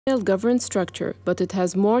governance structure, but it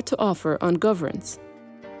has more to offer on governance.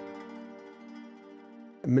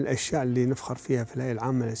 من الأشياء اللي نفخر فيها في الهيئة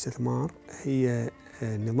العامة للاستثمار هي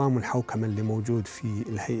نظام الحوكمة اللي موجود في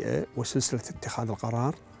الهيئة وسلسلة اتخاذ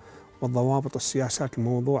القرار والضوابط والسياسات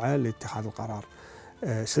الموضوعة لاتخاذ القرار.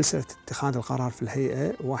 سلسلة اتخاذ القرار في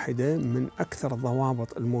الهيئة واحدة من أكثر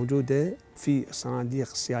الضوابط الموجودة في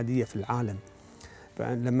الصناديق السيادية في العالم.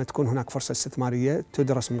 لما تكون هناك فرصة استثمارية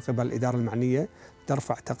تدرس من قبل الإدارة المعنية،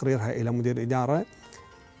 ترفع تقريرها إلى مدير الإدارة،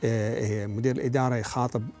 مدير الإدارة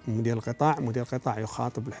يخاطب مدير القطاع، مدير القطاع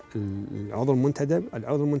يخاطب العضو المنتدب،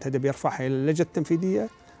 العضو المنتدب يرفعها إلى اللجنة التنفيذية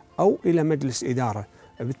أو إلى مجلس إدارة.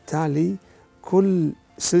 بالتالي كل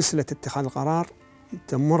سلسلة اتخاذ القرار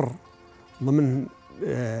تمر ضمن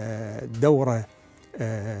دورة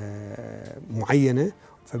معينة،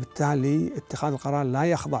 فبالتالي اتخاذ القرار لا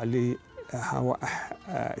يخضع لهوى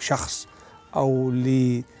شخص أو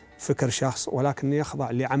لفكر شخص، ولكن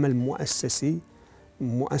يخضع لعمل مؤسسي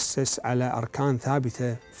مؤسس على أركان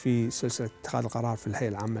ثابتة في سلسلة اتخاذ القرار في الهيئة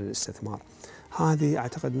العامة للاستثمار. هذه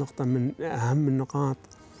أعتقد نقطة من أهم النقاط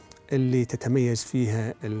اللي تتميز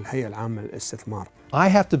فيها الهيئة العامة للاستثمار. I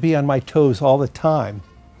have to be on my toes all the time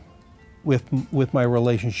with my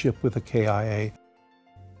relationship with the KIA.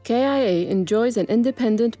 KIA enjoys an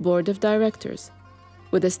independent board of directors,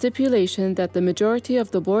 with a stipulation that the majority of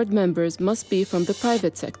the board members must be from the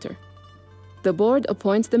private sector. The board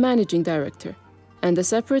appoints the managing director, and a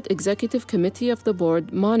separate executive committee of the board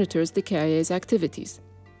monitors the KIA's activities.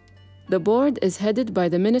 The board is headed by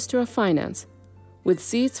the Minister of Finance, with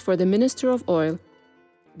seats for the Minister of Oil,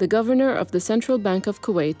 the Governor of the Central Bank of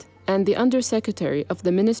Kuwait, and the Undersecretary of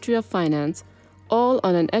the Ministry of Finance, all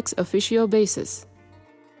on an ex officio basis.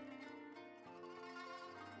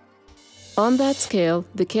 On that scale,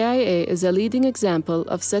 the KIA is a leading example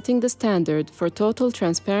of setting the standard for total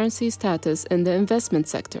transparency status in the investment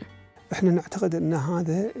sector. احنا نعتقد ان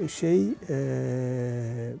هذا شيء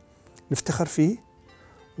نفتخر فيه،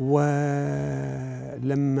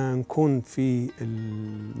 ولما نكون في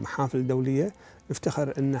المحافل الدولية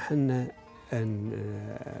نفتخر ان احنا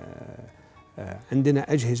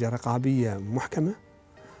عندنا أجهزة رقابية محكمة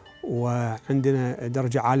وعندنا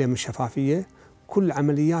درجة عالية من الشفافية. كل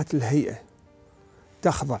عمليات الهيئة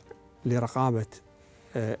تخضع لرقابة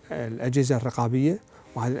الأجهزة الرقابية،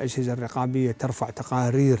 وهذه الأجهزة الرقابية ترفع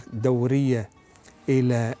تقارير دورية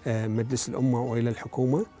إلى مجلس الأمة وإلى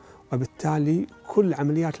الحكومة، وبالتالي كل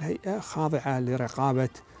عمليات الهيئة خاضعة لرقابة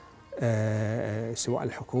سواء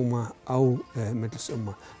الحكومة أو مجلس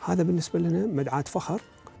الأمة. هذا بالنسبة لنا مدعاة فخر.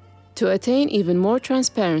 To attain even more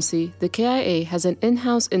transparency, the KIA has an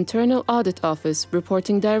in-house internal audit office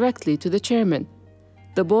reporting directly to the chairman.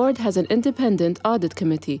 The board has an independent audit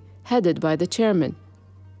committee headed by the chairman.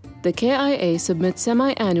 The KIA submits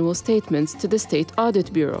semi-annual statements to the State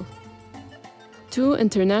Audit Bureau. 2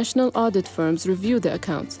 international audit firms review the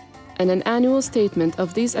accounts, and an annual statement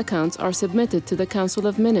of these accounts are submitted to the Council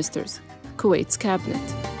of Ministers, Kuwait's cabinet.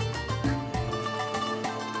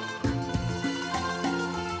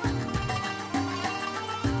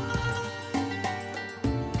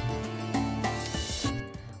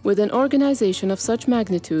 With an organization of such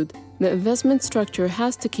magnitude, the investment structure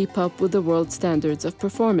has to keep up with the world standards of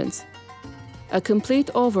performance. A complete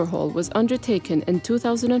overhaul was undertaken in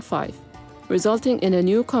 2005, resulting in a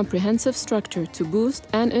new comprehensive structure to boost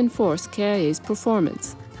and enforce KIA's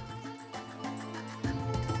performance.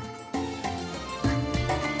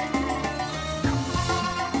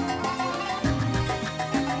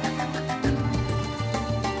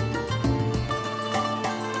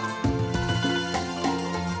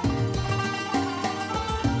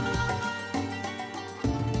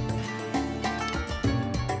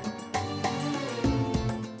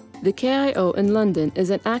 The KIO in London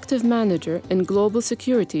is an active manager in global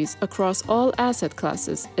securities across all asset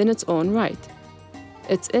classes in its own right.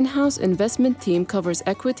 Its in-house investment team covers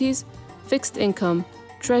equities, fixed income,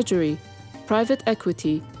 treasury, private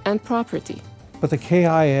equity, and property. But the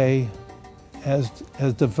KIA has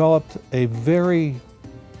developed a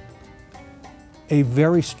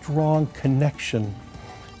very strong connection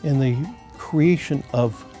in the creation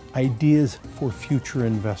of ideas for future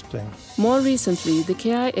investing. More recently, the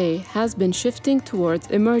KIA has been shifting towards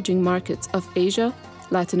emerging markets of Asia,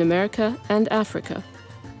 Latin America, and Africa.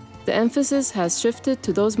 The emphasis has shifted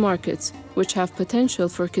to those markets which have potential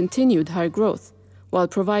for continued high growth, while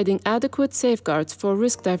providing adequate safeguards for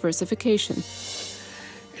risk diversification.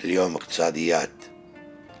 اليوم اقتصاديات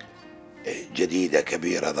جديدة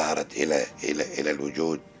كبيرة ظهرت إلى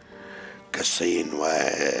الوجود كالصين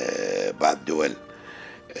وبعض دول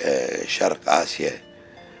شرق آسيا،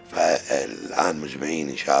 فالآن مجمعين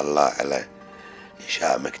إن شاء الله على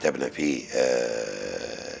إنشاء مكتبنا في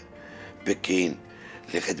بكين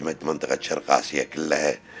لخدمة منطقة شرق آسيا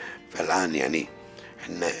كلها. فالآن يعني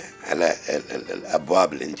احنا على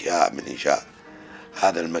الأبواب الانتهاء من إنشاء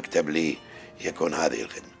هذا المكتب ليكون هذه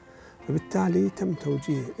الخدمة. وبالتالي تم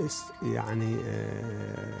توجيه يعني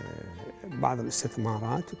بعض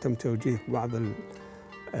الاستثمارات وتم توجيه بعض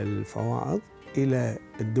الفوائض إلى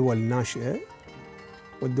الدول الناشئة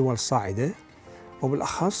والدول الصاعدة،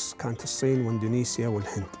 وبالأخص كانت الصين واندونيسيا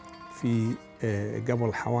والهند في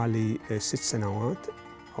قبل حوالي 6 سنوات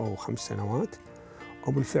أو 5 سنوات.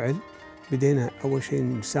 وبالفعل بدينا أول شيء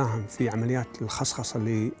نساهم في عمليات الخصخصة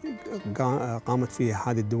اللي قامت فيها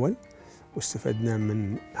هذه الدول واستفدنا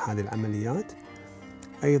من هذه العمليات.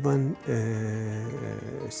 أيضاً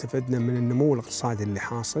استفدنا من النمو الاقتصادي اللي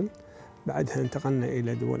حاصل. بعدها انتقلنا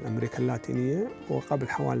إلى دول أمريكا اللاتينية، وقبل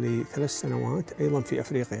حوالي 3 سنوات أيضاً في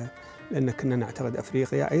أفريقيا، لأن كنا نعتقد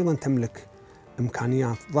أفريقيا أيضاً تملك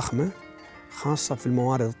إمكانيات ضخمة خاصة في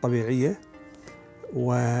الموارد الطبيعية.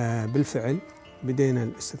 وبالفعل بدينا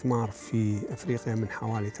الاستثمار في أفريقيا من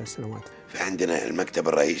حوالي 3 سنوات. فعندنا المكتب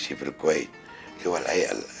الرئيسي في الكويت اللي هو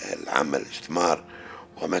الهيئة العامة للاستثمار،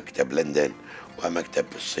 ومكتب لندن، ومكتب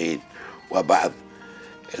في الصين، وبعض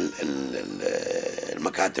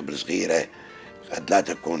المكاتب الصغيرة قد لا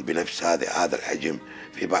تكون بنفس هذا الحجم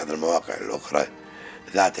في بعض المواقع الأخرى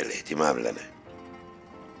ذات الاهتمام لنا.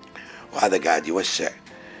 وهذا قاعد يوسع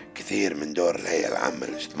كثير من دور الهيئة العامة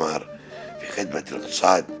للاستثمار في خدمة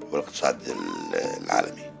الاقتصاد والاقتصاد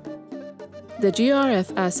العالمي. The GRF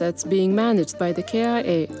assets being managed by the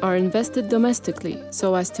KIA are invested domestically so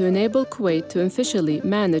as to enable Kuwait to officially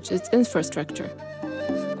manage its infrastructure.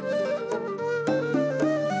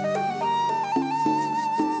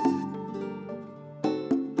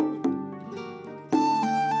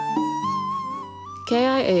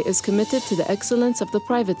 KIA is committed to the excellence of the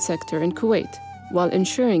private sector in Kuwait, while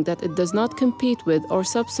ensuring that it does not compete with or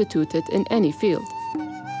substitute it in any field.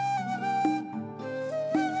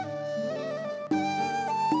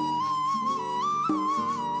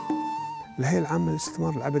 الهيئة العامة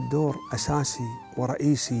للاستثمار لعبت دور أساسي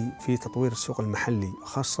ورئيسي في تطوير السوق المحلي،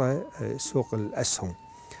 خاصة سوق الأسهم.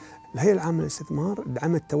 الهيئة العامة للاستثمار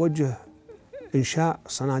دعمت توجه إنشاء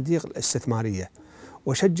صناديق الاستثمارية،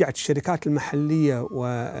 وشجعت الشركات المحلية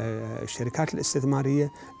والشركات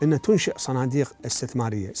الاستثمارية أن تنشئ صناديق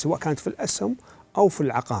استثمارية سواء كانت في الأسهم أو في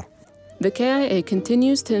العقار. The KIA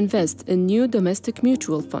continues to invest in new domestic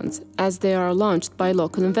mutual funds as they are launched by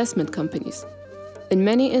local investment companies. In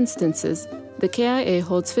many instances, the KIA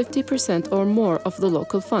holds 50% or more of the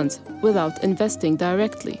local funds without investing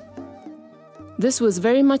directly. This was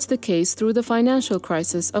very much the case through the financial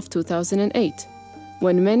crisis of 2008.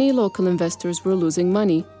 When many local investors were losing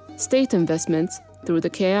money, state investments through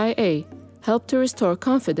the KIA helped to restore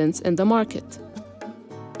confidence in the market.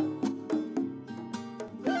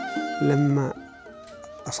 لما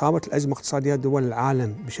أصابت الأزمة اقتصادية دول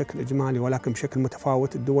العالم بشكل إجمالي ولكن بشكل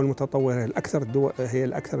متفاوت، الدول المتطورة هي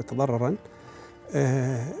الأكثر تضرراً،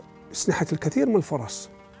 سنحت الكثير من الفرص،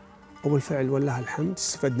 وبالفعل والله الحمد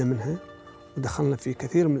استفدنا منها ودخلنا في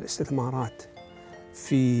كثير من الاستثمارات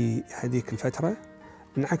في هذيك الفترة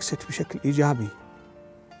انعكست بشكل إيجابي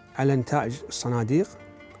على نتائج الصناديق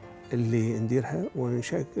اللي نديرها،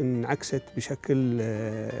 وانعكست بشكل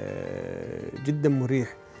جدا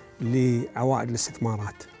مريح لعوائد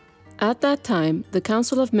الاستثمارات. At that time, the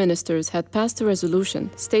Council of Ministers had passed a resolution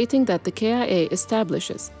stating that the KIA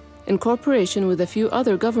establishes, in cooperation with a few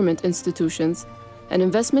other government institutions, an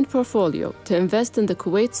investment portfolio to invest in the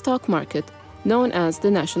Kuwait stock market known as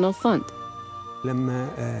the National Fund. لما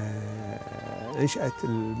انشأت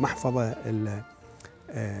المحفظة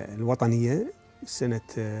الوطنية سنة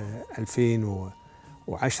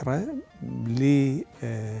 2010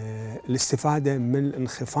 للاستفادة من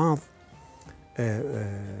الانخفاض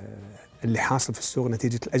اللي حاصل في السوق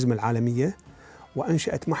نتيجة الأزمة العالمية،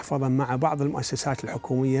 وأنشأت محفظة مع بعض المؤسسات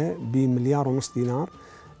الحكومية ب1.5 مليار.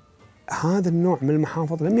 هذا النوع من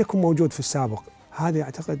المحافظ لم يكن موجود في السابق. هذا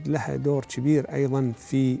أعتقد لها دور كبير أيضا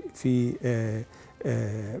في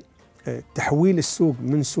تحويل السوق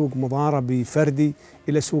من سوق مضاربي فردي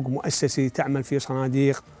إلى سوق مؤسسي تعمل فيه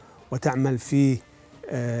صناديق وتعمل فيه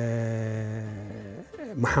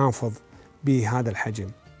محافظ بهذا الحجم.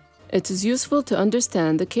 It is useful to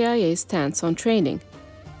understand the KIA's stance on training.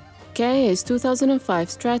 KIA's 2005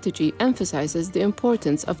 strategy emphasizes the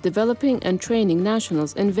importance of developing and training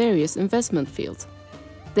nationals in various investment fields,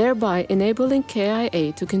 thereby enabling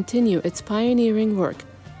KIA to continue its pioneering work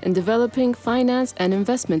in developing finance and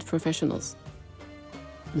investment professionals.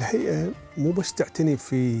 الهيئة مو بس تعتني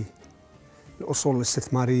في الأصول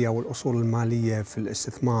الاستثمارية والأصول المالية في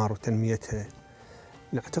الاستثمار وتنميتها،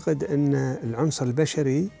 نعتقد أن العنصر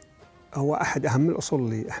البشري هو أحد أهم الأصول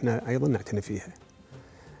اللي احنا أيضا نعتني فيها.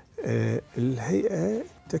 الهيئة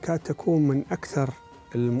تكاد تكون من أكثر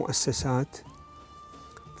المؤسسات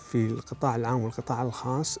في القطاع العام والقطاع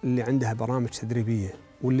الخاص اللي عندها برامج تدريبية،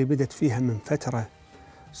 واللي بدت فيها من فترة،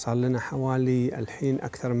 صار لنا حوالي الحين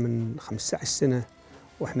أكثر من 15 سنة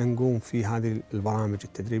وإحنا نقوم في هذه البرامج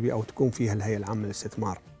التدريبية أو تقوم فيها الهيئة العامة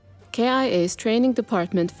للاستثمار. KIA's training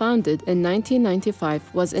department, founded in 1995,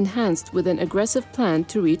 was enhanced with an aggressive plan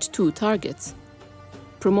to reach 2 targets: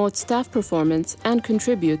 promote staff performance and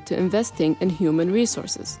contribute to investing in human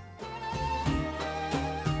resources.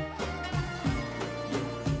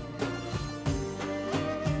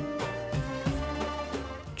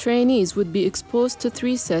 Trainees would be exposed to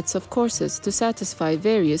 3 sets of courses to satisfy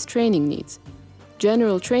various training needs: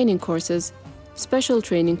 general training courses, special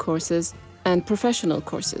training courses, and professional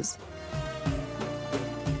courses.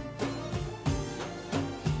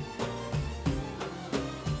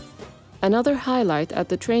 Another highlight at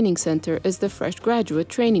the training center is the Fresh Graduate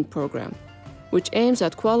Training Program, which aims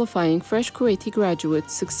at qualifying fresh Kuwaiti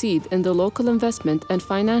graduates succeed in the local investment and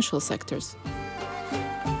financial sectors.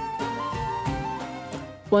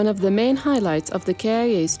 One of the main highlights of the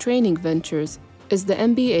KIA's training ventures is the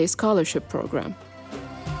MBA Scholarship Program.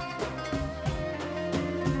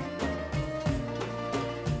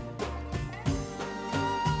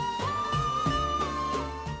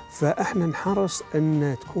 فإحنا نحرص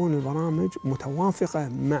أن تكون البرامج متوافقة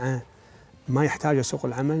مع ما يحتاجه سوق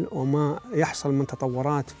العمل وما يحصل من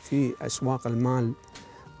تطورات في أسواق المال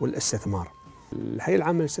والاستثمار. الهيئة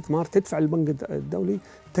العامة للاستثمار تدفع للبنك الدولي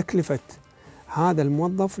تكلفة هذا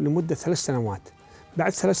الموظف لمدة 3 سنوات.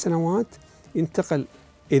 بعد 3 سنوات ينتقل،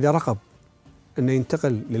 إذا رغب أنه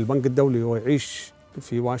ينتقل للبنك الدولي ويعيش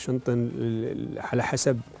في واشنطن على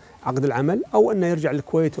حسب عقد العمل، أو أنه يرجع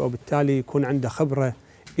للكويت وبالتالي يكون عنده خبرة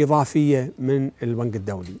إضافية من البنك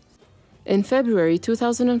الدولي. In February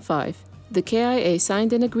 2005, the KIA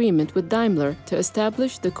signed an agreement with Daimler to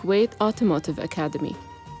establish the Kuwait Automotive Academy.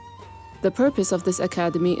 The purpose of this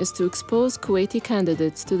academy is to expose Kuwaiti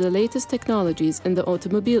candidates to the latest technologies in the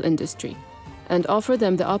automobile industry and offer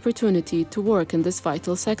them the opportunity to work in this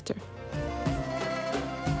vital sector.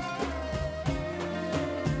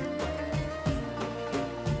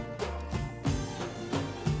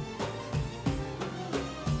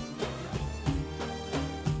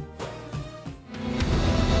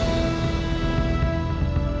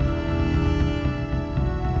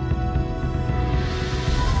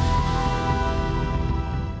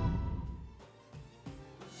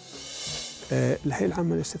 الهيئة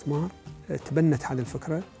العامة للاستثمار تبنت هذه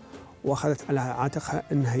الفكرة وأخذت على عاتقها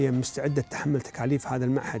أنها هي مستعدة تتحمل تكاليف هذا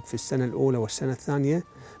المعهد في السنة الأولى والسنة الثانية،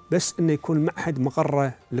 بس أنه يكون معهد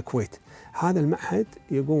مقره الكويت. هذا المعهد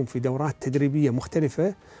يقوم في دورات تدريبية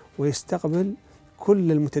مختلفة ويستقبل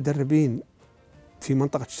كل المتدربين في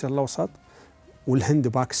منطقة الشرق الأوسط والهند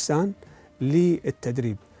وباكستان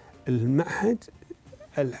للتدريب. المعهد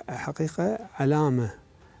الحقيقة علامة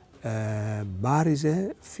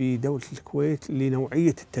بارزة في دولة الكويت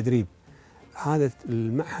لنوعية التدريب. هذا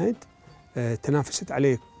المعهد تنافست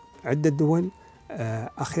عليه عدة دول،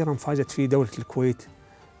 أخيراً فازت فيه دولة الكويت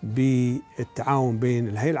بالتعاون بين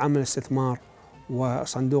الهيئة العامة للاستثمار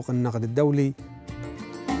وصندوق النقد الدولي.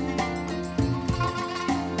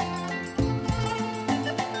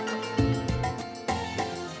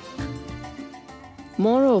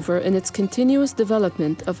 Moreover, in its continuous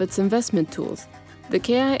development of its investment tools, the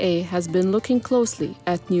KIA has been looking closely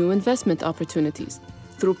at new investment opportunities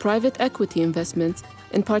through private equity investments,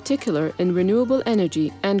 in particular in renewable energy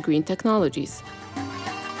and green technologies.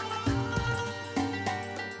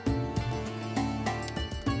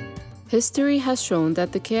 History has shown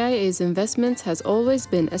that the KIA's investments has always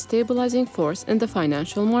been a stabilizing force in the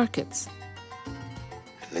financial markets.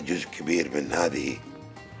 جزء كبير من هذه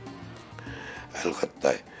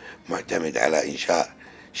الخطة معتمد على إنشاء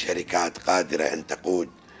شركات قادرة أن تقود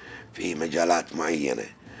في مجالات معينة،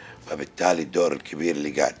 وبالتالي الدور الكبير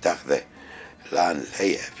اللي قاعد تاخذه الآن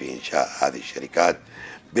الهيئة في إنشاء هذه الشركات،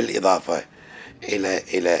 بالإضافة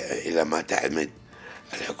إلى ما تعمد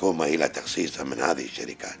الحكومة إلى تخصيصها من هذه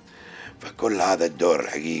الشركات. فكل هذا الدور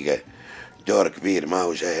الحقيقة دور كبير ما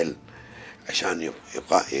هو سهل عشان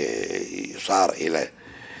يصار إلى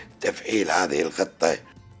تفعيل هذه الخطة.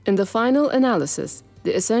 In the final analysis,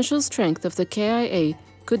 the essential strength of the KIA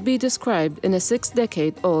could be described in a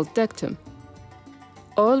 6-decade-old dictum.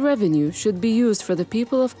 All revenue should be used for the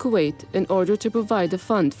people of Kuwait in order to provide a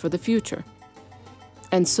fund for the future,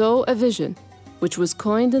 and so a vision, which was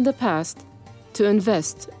coined in the past, to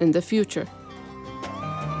invest in the future.